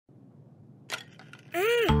Aha!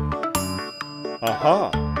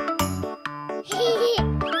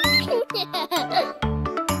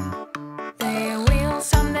 The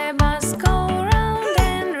wheels on the bus go round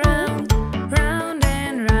and round, round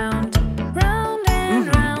and round, round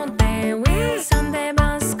and round. The wheels on the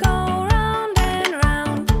bus go round and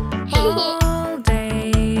round all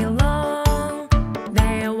day long.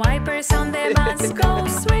 The wipers on the bus go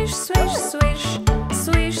swish, swish, swish,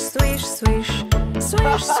 swish, swish, swish,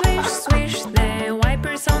 swish, swish, swish. The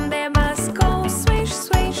wipers on the bus go swish,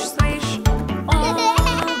 swish, swish all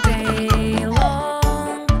day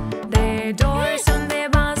long. The doors on the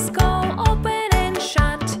bus go open and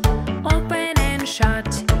shut, open and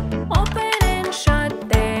shut, open and shut.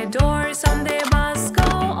 The doors on the bus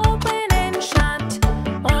go open and shut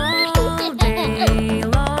all day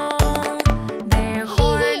long. The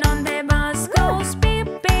horn on the bus goes beep,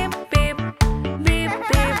 beep, beep, beep,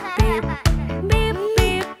 beep, beep, beep,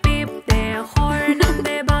 beep, beep. The horn on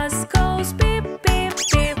the bus goes beep, beep,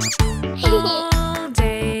 beep all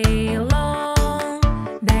day long.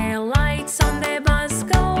 The lights on the bus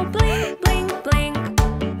go blink, blink, blink,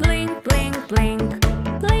 blink, blink, blink,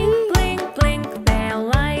 blink, blink, blink. The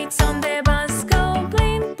lights on the bus go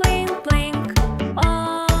blink, blink, blink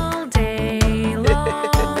all day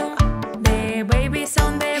long. The babies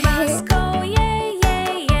on the bus go yeah,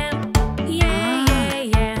 yeah, yeah, yeah, yeah,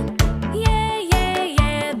 yeah, yeah, yeah,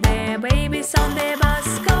 yeah. The babies on the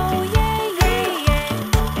bus go yeah, yeah, yeah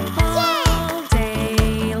all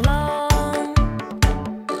day long.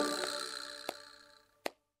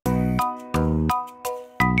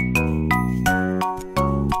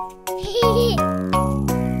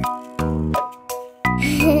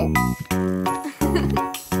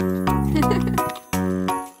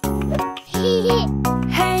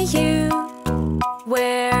 Hey you,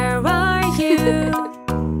 where are you?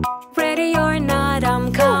 Ready or not,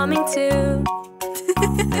 I'm coming too.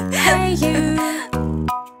 Hey you,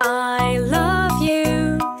 I love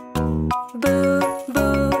you. Boo,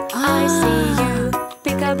 boo, I see you.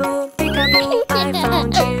 Peekaboo, peekaboo, I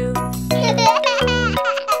found you.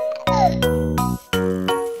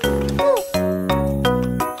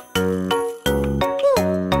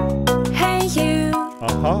 Hey you,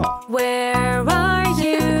 Aha! where are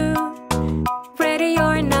you? Ready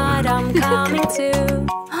or not, I'm coming too.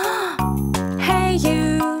 Hey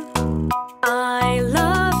you, I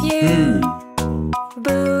love you.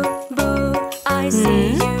 Boo, boo, I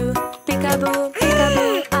see you. Peekaboo,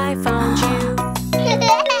 peekaboo, I found you.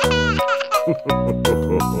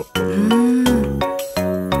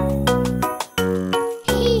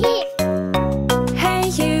 Hey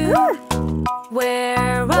you,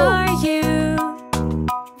 where are you?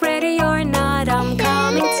 Ready or not, I'm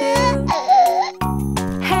coming too.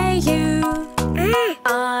 Hey you,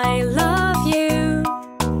 I love you.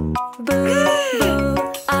 Boo, boo,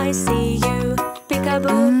 I see you.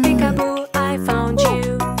 Peekaboo, peekaboo, I found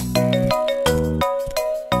you.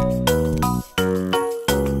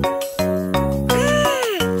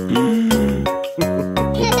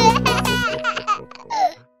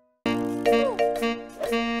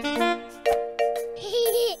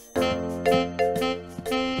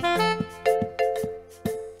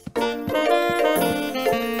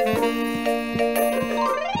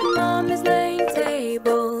 Mom is laying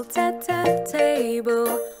table, tat-tat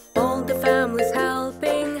table. All the family's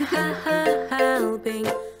helping, ha-ha, helping.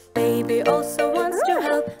 Baby also wants to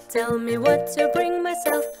help. Tell me what to bring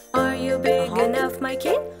myself. Are you big enough, my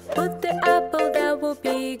kid? Put the apple, that will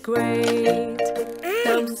be great.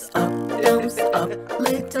 Thumbs up,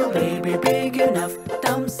 little baby big enough.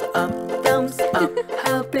 Thumbs up,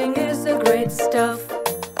 helping is a great stuff.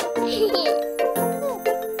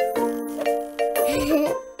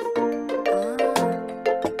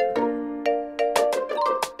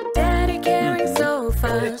 Daddy carrying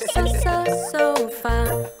sofa,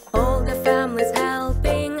 sofa. All the family's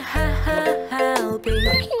helping, ha-ha, helping.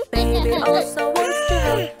 Baby also wants to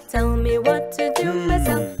help. Tell me what to do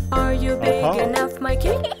myself. Are you big enough, my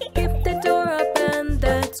kid? Keep the door open,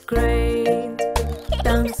 that's great.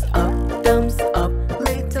 Thumbs up,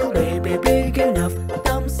 little baby big enough.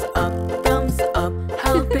 Thumbs up,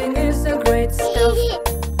 helping is a great stuff.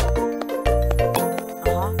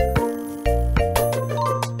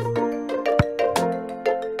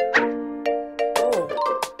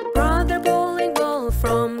 Brother bowling ball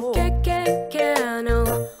from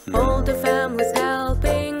Kekekano. All the family's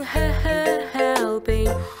helping, ha-ha, helping.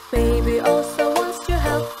 Baby also wants to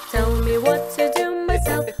help.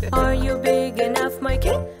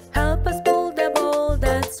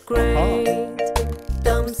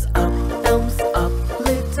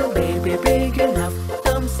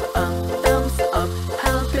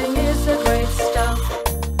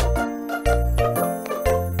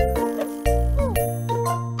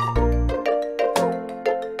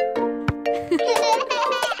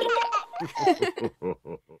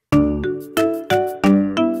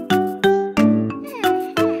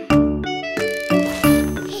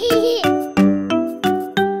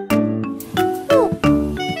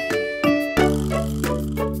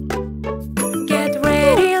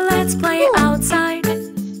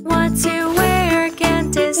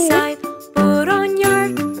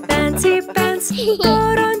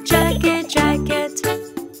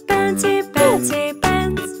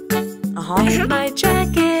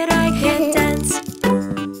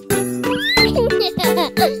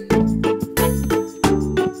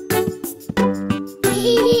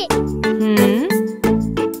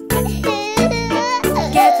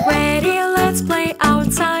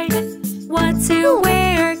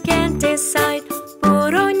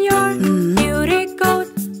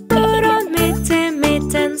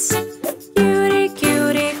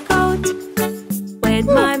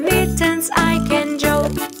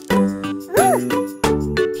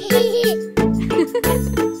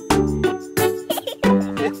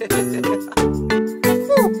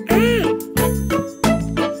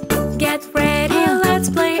 Get ready, let's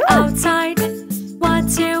play outside. What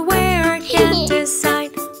to wear, can't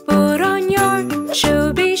decide. Put on your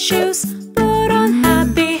shooby shoes. Put on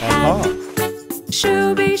happy hat.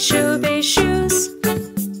 Shooby, shooby shoes.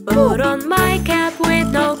 Put on my cap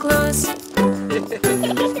with no clues.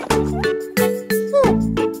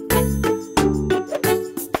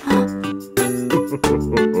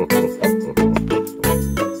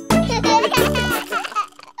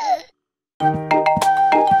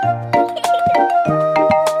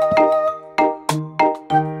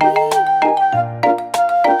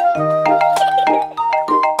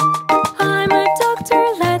 I'm a doctor,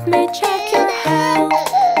 let me check your health.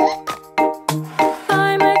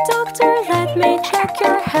 I'm a doctor, let me check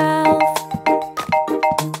your health.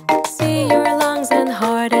 See your lungs and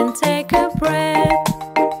heart and take a breath.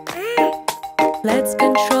 Let's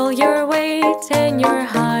control your weight and your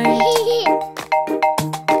height.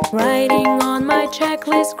 Writing on my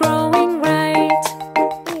checklist, growing right.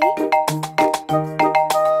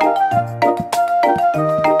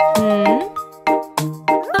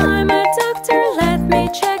 I'm a doctor, let me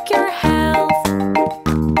check your health.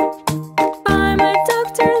 I'm a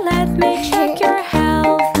doctor, let me check your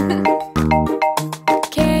health.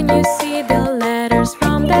 Can you see the letters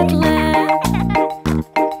from that lamp?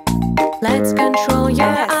 Let's control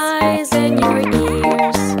your eyes and your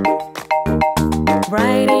ears.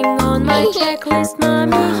 Writing on my checklist,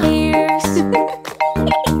 mommy hears.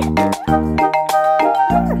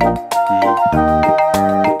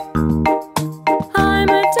 I'm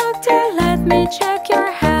a doctor, let me check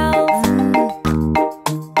your health.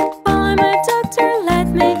 I'm a doctor, let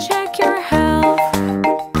me check your health.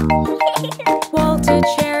 Walk to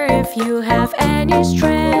chair if you have any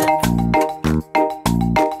strength.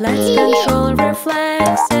 Let's control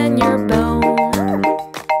reflex and your bone.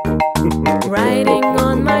 Writing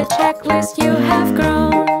on my checklist, you have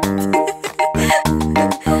grown.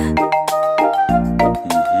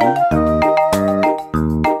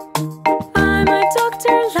 I'm a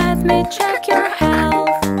doctor, let me check your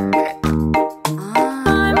health.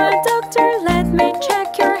 I'm a doctor, let me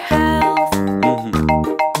check your health.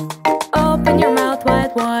 Open your mouth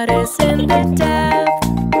wide, what is in the depth?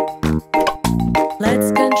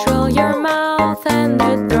 Let's control your mouth and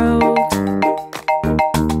the throat.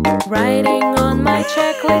 Writing on my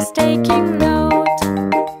checklist, taking note.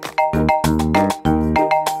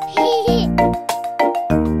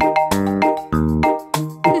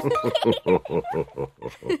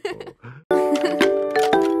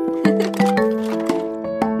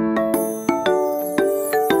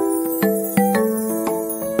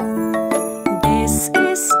 This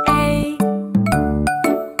is A.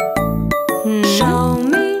 Show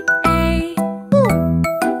me A.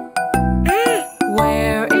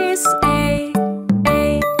 Where is A?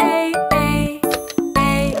 A, A, A.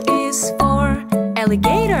 A is for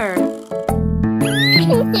alligator.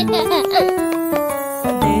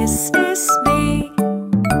 This is B.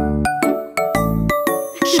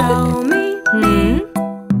 Show me B.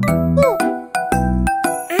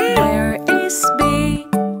 Where is B?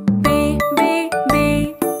 B, B,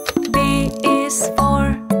 B. B is for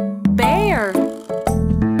bear.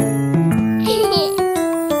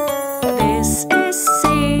 This is C.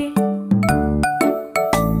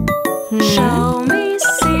 Show me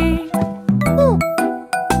C.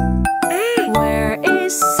 Where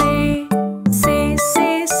is C? C,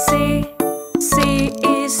 C, C. C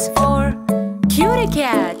is for cutie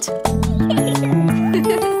cat.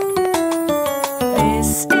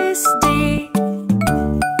 This is D.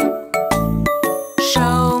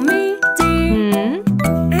 Show me D.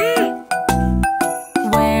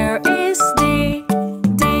 Where is D?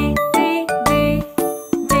 D, D, D.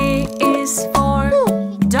 D is for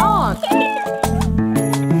dog.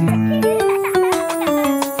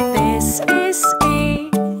 This is E.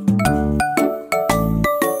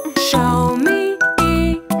 Show me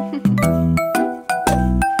E.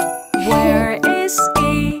 Where is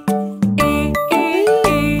E? E, E,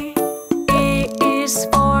 E. E is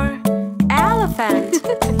for elephant.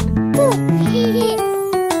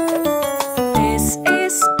 This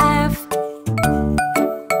is F.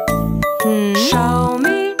 Show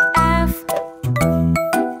me F.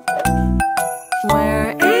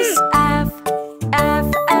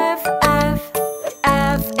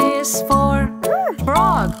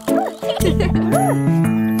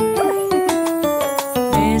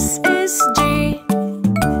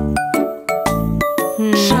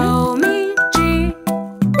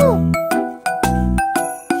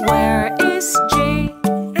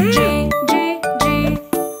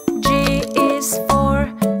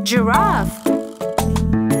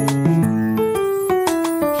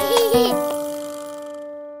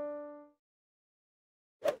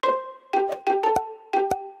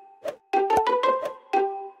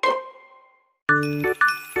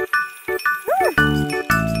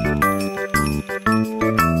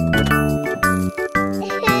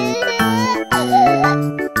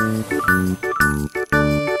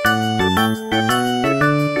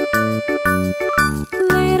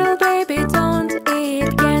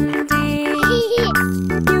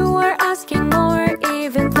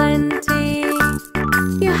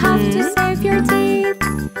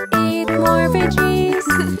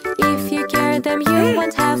 you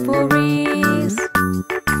won't have worries.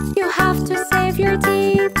 You have to save your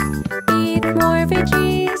teeth, eat more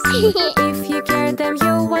veggies. If you care them,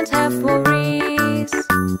 you won't have worries.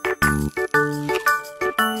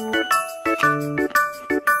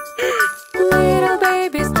 Little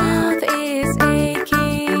baby's tooth is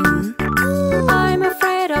aching. I'm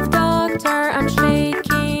afraid of doctor, I'm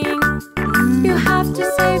shaking. You have to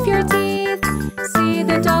save your teeth, see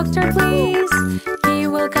the doctor please. He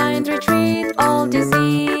will kindly treat all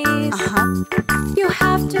disease. You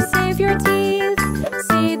have to save your teeth,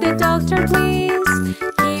 see the doctor please.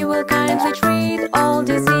 He will kindly treat all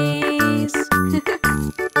disease.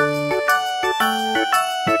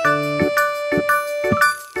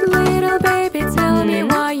 Little baby, tell me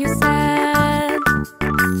why you sad.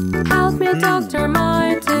 Help me, doctor,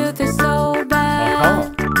 my tooth is so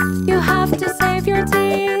bad. You have to save your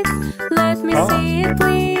teeth, let me see it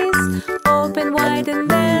please. Open wide and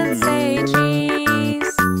then say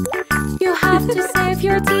cheese. You have to save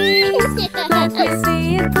your teeth, let me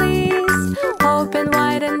see it please. Open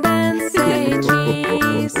wide and then say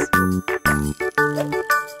cheese.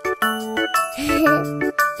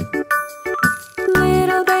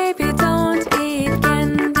 Little baby, don't eat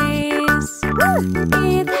candies.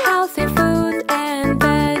 Eat healthy food and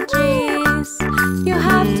veggies. You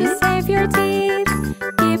have to save your teeth,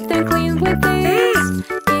 keep them clean with this.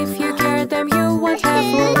 If you care them, you won't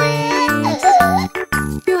have worries.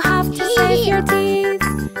 You have to save your teeth,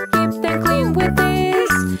 keep them clean with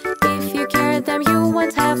this. If you care them, you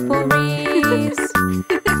won't have worries.